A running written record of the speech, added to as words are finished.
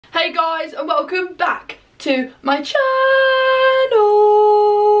Hey guys, and welcome back to my channel.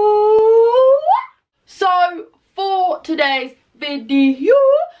 So for today's video,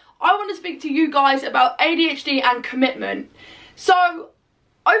 I want to speak to you guys about ADHD and commitment. So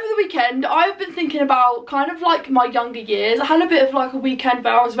over the weekend, I've been thinking about kind of like my younger years. I had a bit of like a weekend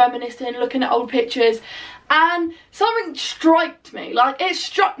where I was reminiscing, looking at old pictures, and something struck me. Like, it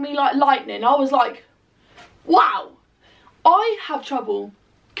struck me like lightning. I was like, wow, I have trouble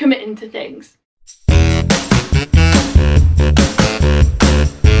committing to things.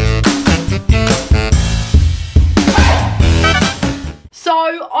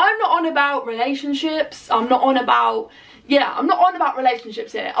 So I'm not on about relationships. I'm not on about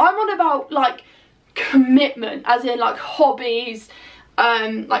relationships here. I'm on about like commitment, as in like hobbies,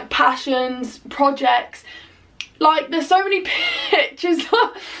 like passions, projects. Like, there's so many pictures.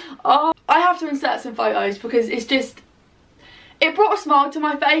 Oh, I have to insert some photos because it's just, it brought a smile to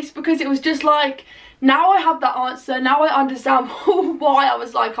my face, because it was just like, now I have that answer. Now I understand why I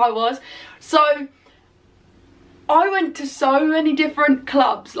was like I was. So I went to so many different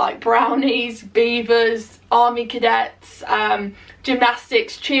clubs, like brownies, beavers, army cadets,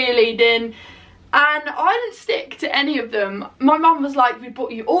 gymnastics, cheerleading, and I didn't stick to any of them. My mum was like, we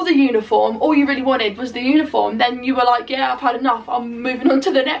bought you all the uniform, all you really wanted was the uniform, then you were like, yeah, I've had enough, I'm moving on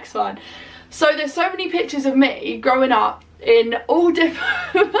to the next one. So there's so many pictures of me growing up in all different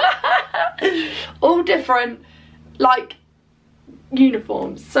like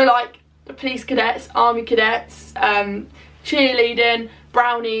uniforms. So like the police cadets, army cadets, cheerleading,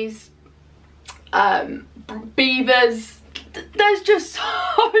 brownies, beavers. There's just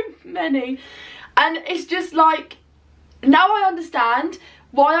so many, and it's just like, now I understand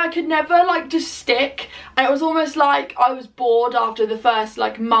why I could never like just stick. And it was almost like I was bored after the first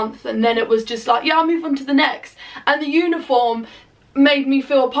like month, and then it was just like, yeah, I'll move on to the next. And the uniform made me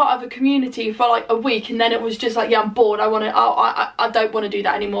feel a part of a community for like a week, and then it was just like, yeah, I'm bored, I don't want to do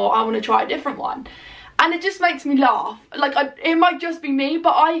that anymore, I want to try a different one. And it just makes me laugh. Like, it might just be me,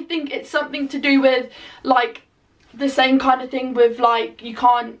 but I think it's something to do with like the same kind of thing with like, you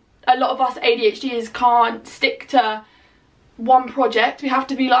can't, a lot of us ADHDers can't stick to one project. We have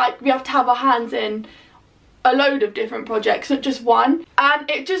to be like, we have to have our hands in a load of different projects, not just one. And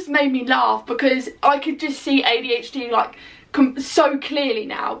it just made me laugh, because I could just see ADHD like so clearly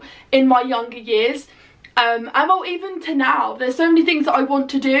now in my younger years, and well, even to now, there's so many things that I want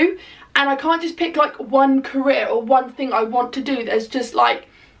to do, and I can't just pick like one career or one thing I want to do. There's just like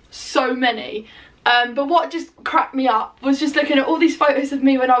so many. But what just cracked me up was just looking at all these photos of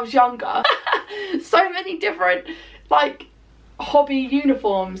me when I was younger. So many different like hobby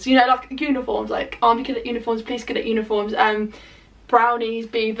uniforms, you know, like uniforms, like army cadet uniforms, police cadet uniforms, brownies,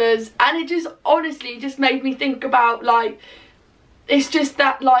 beavers, and it just honestly just made me think about like, it's just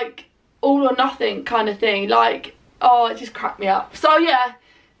that like all or nothing kind of thing. Like, oh, it just cracked me up. So yeah,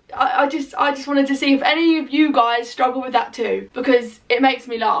 I just wanted to see if any of you guys struggle with that too, because it makes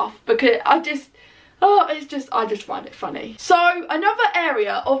me laugh, because I just find it funny. So another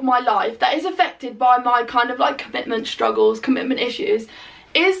area of my life that is affected by my kind of like commitment struggles, commitment issues,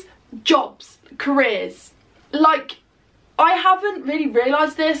 is jobs, careers. Like, I haven't really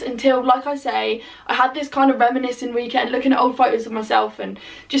realised this until, like I say, I had this kind of reminiscing weekend looking at old photos of myself and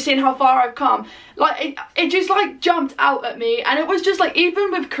just seeing how far I've come. Like, it just like jumped out at me, and it was just like, even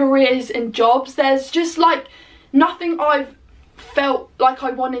with careers and jobs, there's just like nothing I've felt like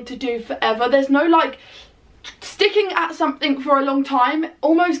I wanted to do forever. There's no like, sticking at something for a long time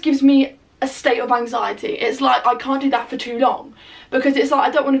almost gives me a state of anxiety. It's like, I can't do that for too long, because it's like,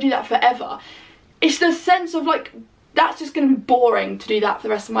 I don't want to do that forever. It's the sense of like, that's just going to be boring to do that for the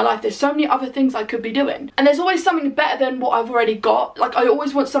rest of my life. There's so many other things I could be doing, and there's always something better than what I've already got. Like, I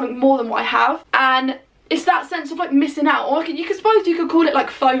always want something more than what I have, and it's that sense of like missing out, or you could suppose you could call it like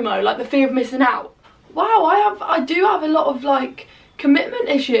FOMO, like the fear of missing out. Wow, I do have a lot of like commitment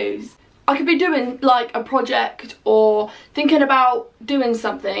issues. I could be doing like a project or thinking about doing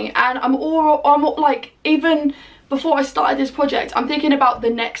something, and I'm like, even before I started this project, I'm thinking about the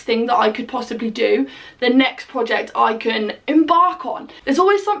next thing that I could possibly do, the next project I can embark on. There's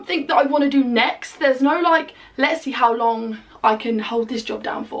always something that I want to do next. There's no like, let's see how long I can hold this job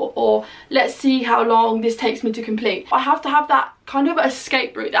down for, or let's see how long this takes me to complete. I have to have that kind of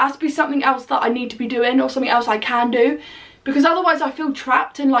escape route. There has to be something else that I need to be doing, or something else I can do, because otherwise I feel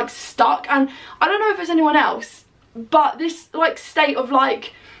trapped and like stuck. And I don't know if it's anyone else, but this like state of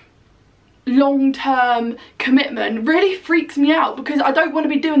like long-term commitment really freaks me out, because I don't want to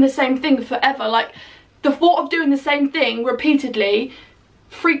be doing the same thing forever. Like, the thought of doing the same thing repeatedly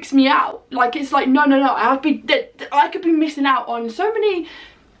freaks me out. Like, it's like, no, I could be missing out on so many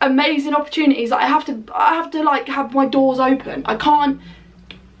amazing opportunities. I have to like have my doors open. I can't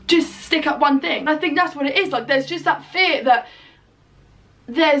just stick at one thing. I think that's what it is. Like, there's just that fear that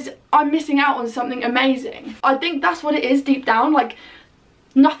I'm missing out on something amazing. I think that's what it is deep down. Like,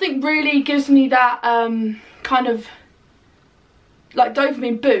 nothing really gives me that kind of like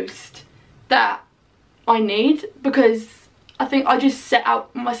dopamine boost that I need, because I think I just set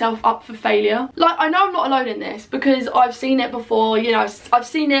out myself up for failure. Like, I know I'm not alone in this, because I've seen it before, you know, I've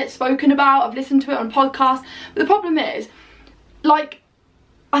seen it spoken about, I've listened to it on podcasts. But the problem is, like,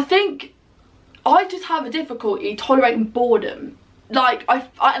 I think I just have a difficulty tolerating boredom. Like,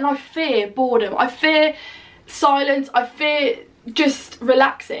 I fear boredom. I fear silence. I fear just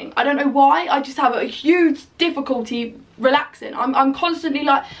relaxing. I don't know why. I just have a huge difficulty relaxing. I'm constantly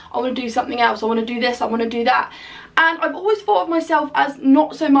like, I want to do something else. I want to do this. I want to do that. And I've always thought of myself as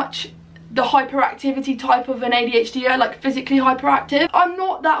not so much the hyperactivity type of an ADHD, like physically hyperactive. I'm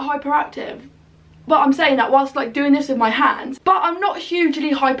not that hyperactive. But I'm saying that whilst like doing this with my hands. But I'm not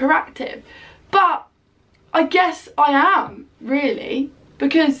hugely hyperactive. But I guess I am, really,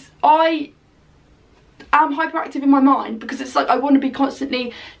 because I am hyperactive in my mind, because it's like I want to be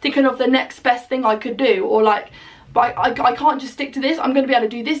constantly thinking of the next best thing I could do, or like, but I can't just stick to this. I'm going to be able to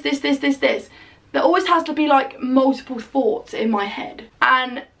do this, this, this, this, this. There always has to be like multiple thoughts in my head.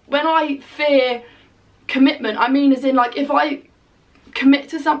 And when I fear commitment, I mean as in like, if I commit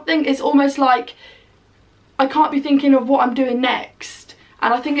to something, it's almost like I can't be thinking of what I'm doing next.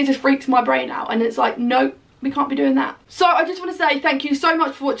 And I think it just freaks my brain out, and it's like, nope, we can't be doing that. So I just want to say thank you so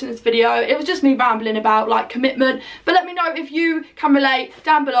much for watching this video. It was just me rambling about like commitment, but let me know if you can relate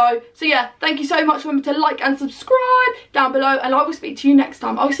down below. So yeah, thank you so much. Remember to like and subscribe down below, and I will speak to you next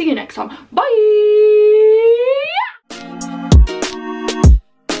time. I'll see you next time. Bye.